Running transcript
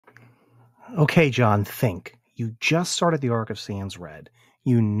Okay, John, think. You just started the Arc of Sans Red.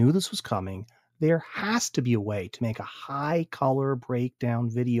 You knew this was coming. There has to be a way to make a high-color breakdown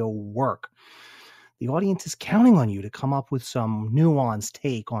video work. The audience is counting on you to come up with some nuanced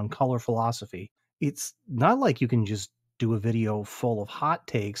take on color philosophy. It's not like you can just do a video full of hot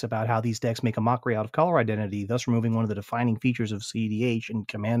takes about how these decks make a mockery out of color identity, thus removing one of the defining features of cEDH and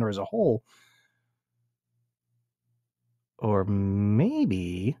Commander as a whole. Or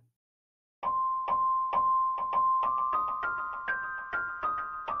maybe...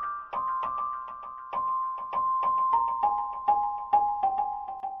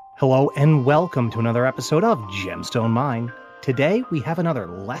 Hello and welcome to another episode of Gemstone Mine. Today we have another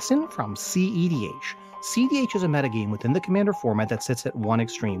lesson from cEDH. cEDH is a metagame within the Commander format that sits at one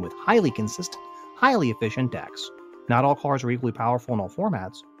extreme with highly consistent, highly efficient decks. Not all cards are equally powerful in all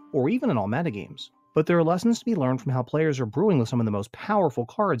formats, or even in all metagames, but there are lessons to be learned from how players are brewing with some of the most powerful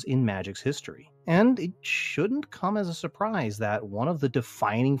cards in Magic's history. And it shouldn't come as a surprise that one of the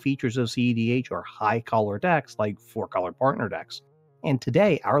defining features of cEDH are high-color decks like 4-color partner decks. And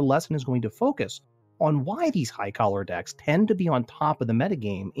today, our lesson is going to focus on why these high-color decks tend to be on top of the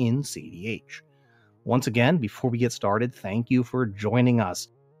metagame in cEDH. Once again, before we get started, thank you for joining us.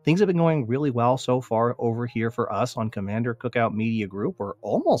 Things have been going really well so far over here for us on Commander Cookout Media Group. We're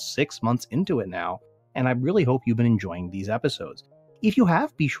almost 6 months into it now, and I really hope you've been enjoying these episodes. If you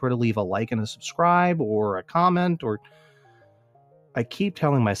have, be sure to leave a like and a subscribe or a comment, or I keep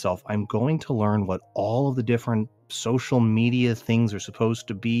telling myself I'm going to learn what all of the different social media things are supposed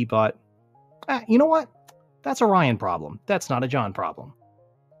to be, but you know what? That's a Ryan problem. That's not a John problem.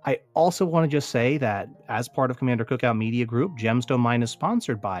 I also want to just say that as part of Commander Cookout Media Group, Gemstone Mine is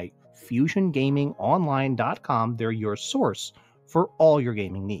sponsored by FusionGamingOnline.com. They're your source for all your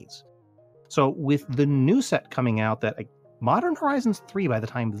gaming needs. So with the new set coming out, that Modern Horizons 3 by the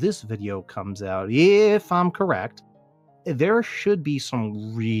time this video comes out, if I'm correct, there should be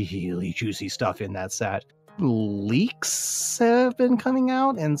some really juicy stuff in that set. Leaks have been coming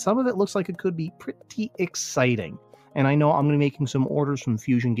out, and some of it looks like it could be pretty exciting. And I know I'm going to be making some orders from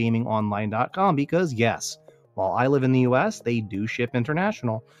FusionGamingOnline.com because, yes, while I live in the US, they do ship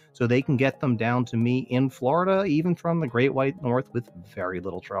international, so they can get them down to me in Florida, even from the Great White North, with very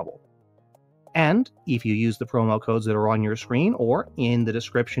little trouble. And if you use the promo codes that are on your screen or in the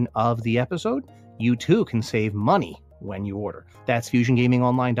description of the episode, you too can save money when you order. That's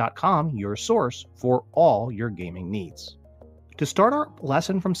FusionGamingOnline.com, your source for all your gaming needs. To start our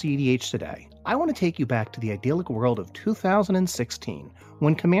lesson from cEDH today, I want to take you back to the idyllic world of 2016,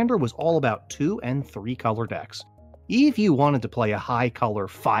 when Commander was all about 2- and 3-color decks. If you wanted to play a high-color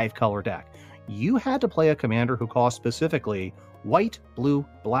 5-color deck, you had to play a Commander who cost specifically white, blue,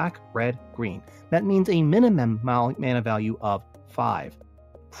 black, red, green. That means a minimum mana value of 5.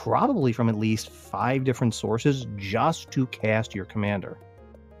 Probably from at least 5 different sources just to cast your Commander.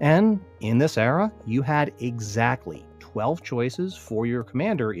 And in this era, you had exactly 12 choices for your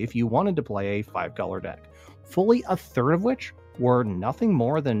Commander if you wanted to play a 5-color deck, fully a third of which were nothing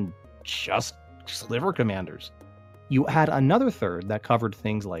more than just sliver commanders. You had another third that covered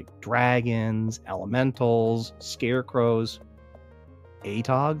things like dragons, elementals, scarecrows,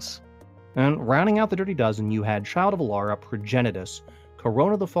 atogs, and rounding out the dirty dozen, you had Child of Alara, Progenitus,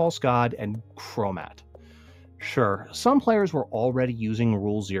 Corona the False God, and Chromat. Sure, some players were already using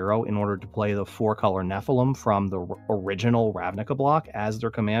Rule 0 in order to play the 4-color Nephilim from the original Ravnica block as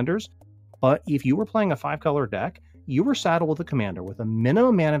their commanders, but if you were playing a 5-color deck, you were saddled with a commander with a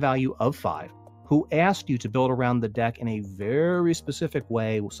minimum mana value of 5, who asked you to build around the deck in a very specific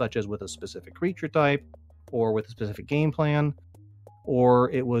way, such as with a specific creature type, or with a specific game plan, or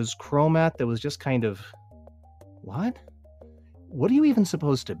it was Chromat that was just kind of, what? What are you even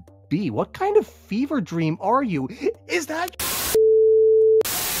supposed to be? What kind of fever dream are you? Is that...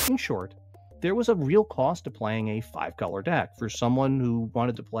 In short, there was a real cost to playing a 5-color deck. For someone who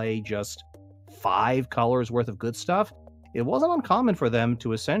wanted to play just 5 colors worth of good stuff, it wasn't uncommon for them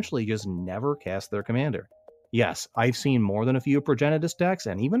to essentially just never cast their commander. Yes, I've seen more than a few Progenitus decks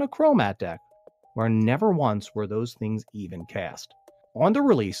and even a Chromat deck, where never once were those things even cast. On the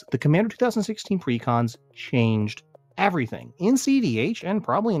release, the Commander 2016 precons changed everything in cEDH and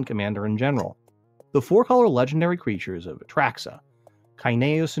probably in Commander in general. The 4-color legendary creatures of Atraxa,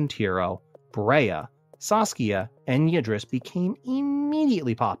 Kaineos and Tiro, Brea, Saskia, and Yidris became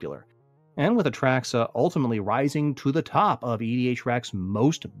immediately popular, and with Atraxa ultimately rising to the top of EDH Rec's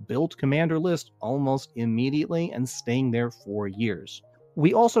most built Commander list almost immediately and staying there for years.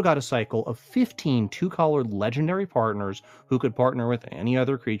 We also got a cycle of 15 2-color legendary partners who could partner with any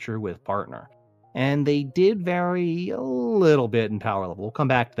other creature with partner. And they did vary a little bit in power level. We'll come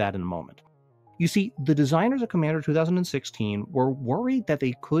back to that in a moment. You see, the designers of Commander 2016 were worried that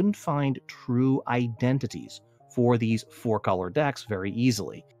they couldn't find true identities for these 4-color decks very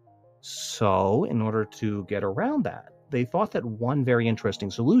easily. So, in order to get around that, they thought that one very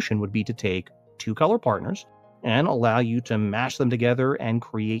interesting solution would be to take 2-color partners and allow you to mash them together and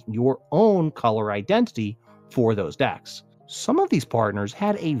create your own color identity for those decks. Some of these partners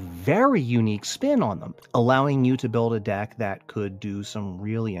had a very unique spin on them, allowing you to build a deck that could do some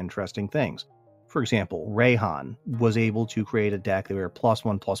really interesting things. For example, Rayhan was able to create a deck where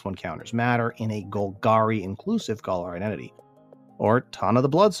 +1/+1 counters matter in a Golgari inclusive color identity. Or Tana the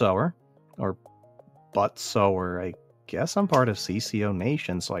Bloodsower, or Buttsower. I guess I'm part of CCO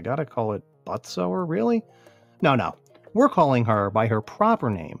Nation, so I gotta call it Buttsower, really? No. We're calling her by her proper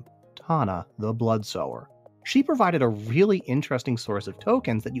name, Tana the Bloodsower. She provided a really interesting source of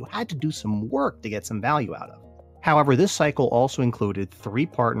tokens that you had to do some work to get some value out of. However, this cycle also included 3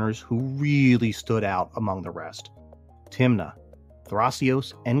 partners who really stood out among the rest. Tymna,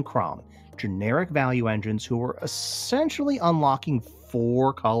 Thrasios, and Krom, generic value engines who were essentially unlocking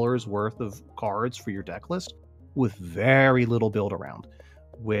 4 colors worth of cards for your deck list with very little build around,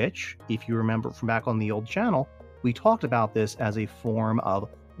 which, if you remember from back on the old channel, we talked about this as a form of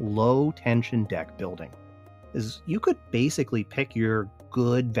low tension deck building. Is you could basically pick your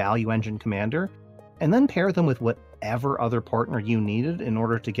good value engine commander and then pair them with whatever other partner you needed in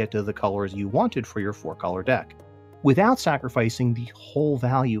order to get to the colors you wanted for your 4-color deck, without sacrificing the whole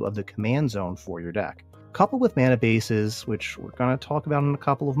value of the command zone for your deck. Coupled with mana bases, which we're going to talk about in a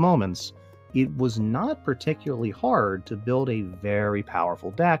couple of moments, it was not particularly hard to build a very powerful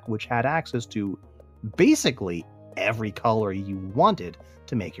deck which had access to basically every color you wanted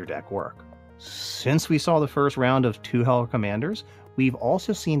to make your deck work. Since we saw the first round of 2-color commanders, we've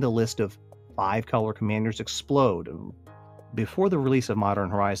also seen the list of 5-color commanders explode. Before the release of Modern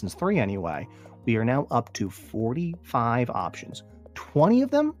Horizons 3 anyway, we are now up to 45 options. 20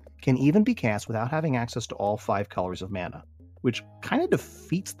 of them can even be cast without having access to all 5 colors of mana, which kind of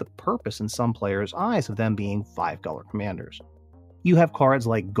defeats the purpose in some players' eyes of them being 5-color commanders. You have cards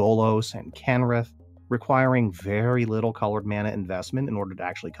like Golos and Kenrith, requiring very little colored mana investment in order to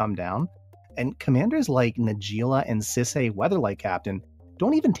actually come down, and commanders like Najeela and Sisays Weatherlight Captain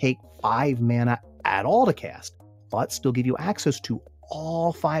don't even take 5 mana at all to cast, but still give you access to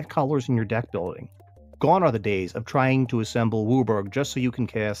all 5 colors in your deck building. Gone are the days of trying to assemble Wooburg just so you can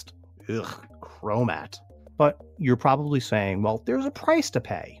cast, Chromat. But you're probably saying, well, there's a price to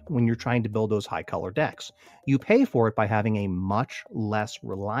pay when you're trying to build those high color decks. You pay for it by having a much less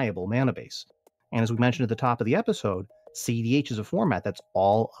reliable mana base. And as we mentioned at the top of the episode, cEDH is a format that's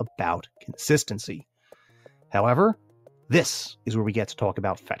all about consistency. However, this is where we get to talk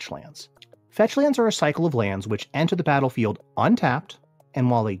about Fetchlands. Fetchlands are a cycle of lands which enter the battlefield untapped,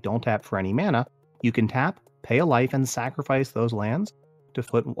 and while they don't tap for any mana, you can tap, pay a life, and sacrifice those lands to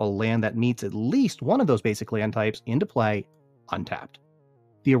put a land that meets at least one of those basic land types into play untapped.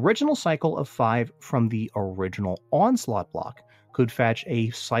 The original cycle of 5 from the original Onslaught block could fetch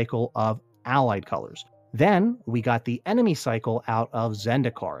a cycle of allied colors. Then we got the enemy cycle out of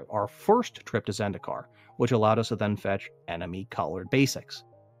Zendikar, our first trip to Zendikar, which allowed us to then fetch enemy colored basics.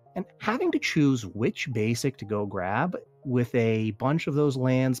 And having to choose which basic to go grab, with a bunch of those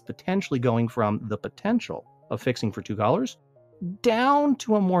lands potentially going from the potential of fixing for 2 colors, down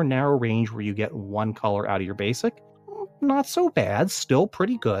to a more narrow range where you get 1 color out of your basic, not so bad, still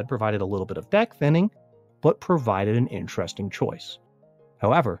pretty good, provided a little bit of deck thinning, but provided an interesting choice.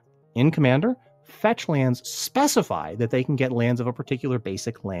 However, in Commander, Fetchlands specify that they can get lands of a particular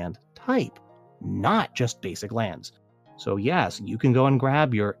basic land type, not just basic lands. So yes, you can go and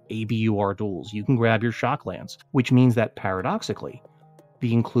grab your ABUR duels, you can grab your shock lands, which means that paradoxically,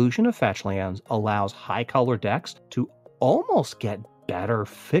 the inclusion of Fetchlands allows high color decks to almost get better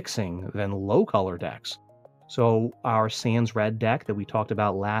fixing than low color decks. So our Sans Red deck that we talked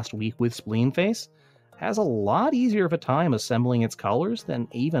about last week with Spleenface has a lot easier of a time assembling its colors than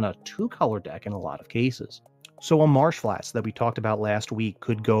even a 2-color deck in a lot of cases. So a Marshflats that we talked about last week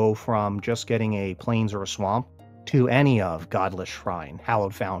could go from just getting a Plains or a Swamp to any of Godless Shrine,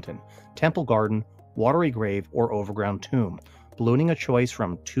 Hallowed Fountain, Temple Garden, Watery Grave, or Overground Tomb, ballooning a choice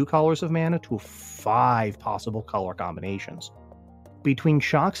from 2 colors of mana to 5 possible color combinations. Between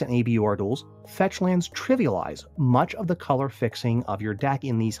shocks and ABUR duels, Fetchlands trivialize much of the color fixing of your deck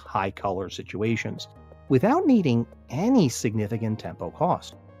in these high color situations, without needing any significant tempo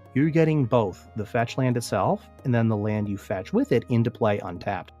cost. You're getting both the Fetchland itself and then the land you fetch with it into play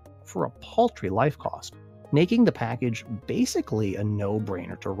untapped for a paltry life cost, making the package basically a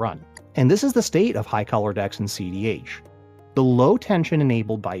no-brainer to run. And this is the state of high color decks in cEDH. The low tension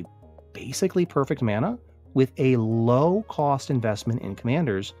enabled by basically perfect mana with a low cost investment in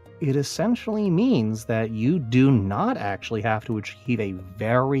commanders, it essentially means that you do not actually have to achieve a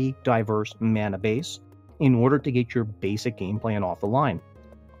very diverse mana base in order to get your basic game plan off the line.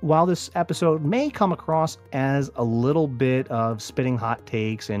 While this episode may come across as a little bit of spitting hot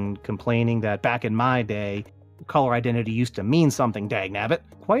takes and complaining that back in my day, color identity used to mean something, dagnabbit,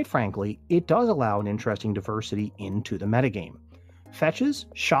 quite frankly, it does allow an interesting diversity into the metagame. Fetches,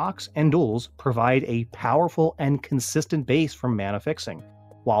 shocks, and duels provide a powerful and consistent base for mana fixing,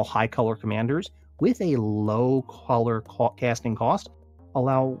 while high color commanders with a low color casting cost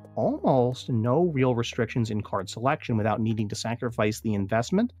allow almost no real restrictions in card selection without needing to sacrifice the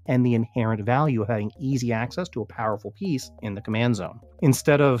investment and the inherent value of having easy access to a powerful piece in the command zone.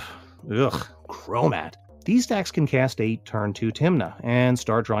 Instead of, Chromat, these decks can cast a turn 2 Tymna and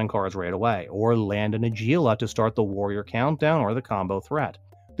start drawing cards right away, or land a Najeela to start the warrior countdown or the combo threat.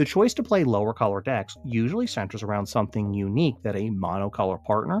 The choice to play lower color decks usually centers around something unique that a monocolor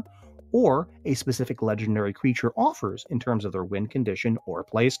partner or a specific legendary creature offers in terms of their win condition or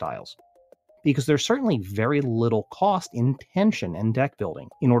playstyles. Because there's certainly very little cost in tension and deck building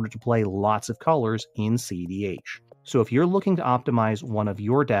in order to play lots of colors in cEDH. So if you're looking to optimize one of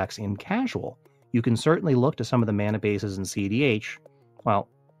your decks in casual, you can certainly look to some of the mana bases in cEDH, well,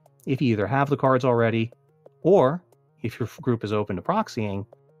 if you either have the cards already, or if your group is open to proxying,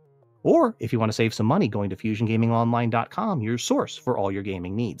 or if you want to save some money going to FusionGamingOnline.com, your source for all your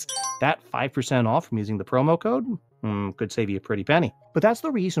gaming needs. That 5% off from using the promo code could save you a pretty penny. But that's the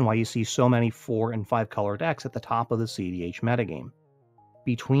reason why you see so many 4 and 5 color decks at the top of the cEDH metagame.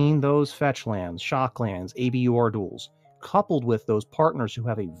 Between those Fetchlands, Shocklands, ABUR duels, coupled with those partners who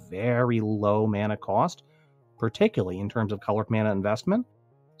have a very low mana cost, particularly in terms of colored mana investment,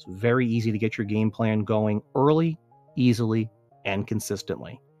 it's very easy to get your game plan going early, easily, and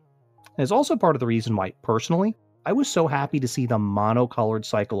consistently. And it's also part of the reason why, personally, I was so happy to see the monocolored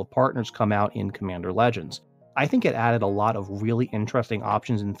cycle of partners come out in Commander Legends. I think it added a lot of really interesting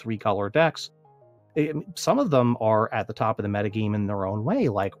options in 3-color decks. Some of them are at the top of the metagame in their own way,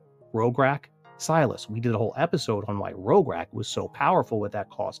 like Rograk, Silas. We did a whole episode on why Rograk was so powerful with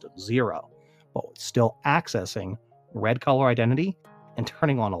that cost of 0, but still accessing red color identity and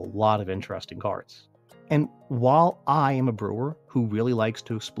turning on a lot of interesting cards. And while I am a brewer who really likes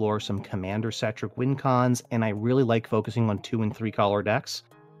to explore some commander-centric win cons, and I really like focusing on 2 and 3 color decks,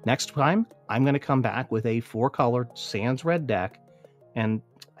 next time I'm going to come back with a 4-color sans red deck, and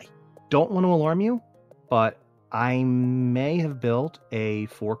I don't want to alarm you, but I may have built a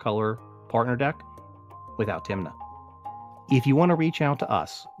 4-color partner deck without Tymna. If you want to reach out to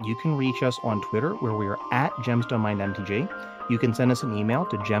us, you can reach us on Twitter, where we are at GemstoneMindMTG. You can send us an email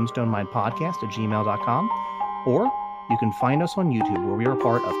to gemstonemindpodcast@gmail.com, or you can find us on YouTube, where we are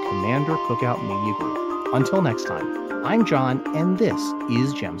part of Commander Cookout Media Group. Until next time, I'm John, and this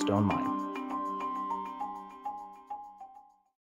is Gemstone Mind.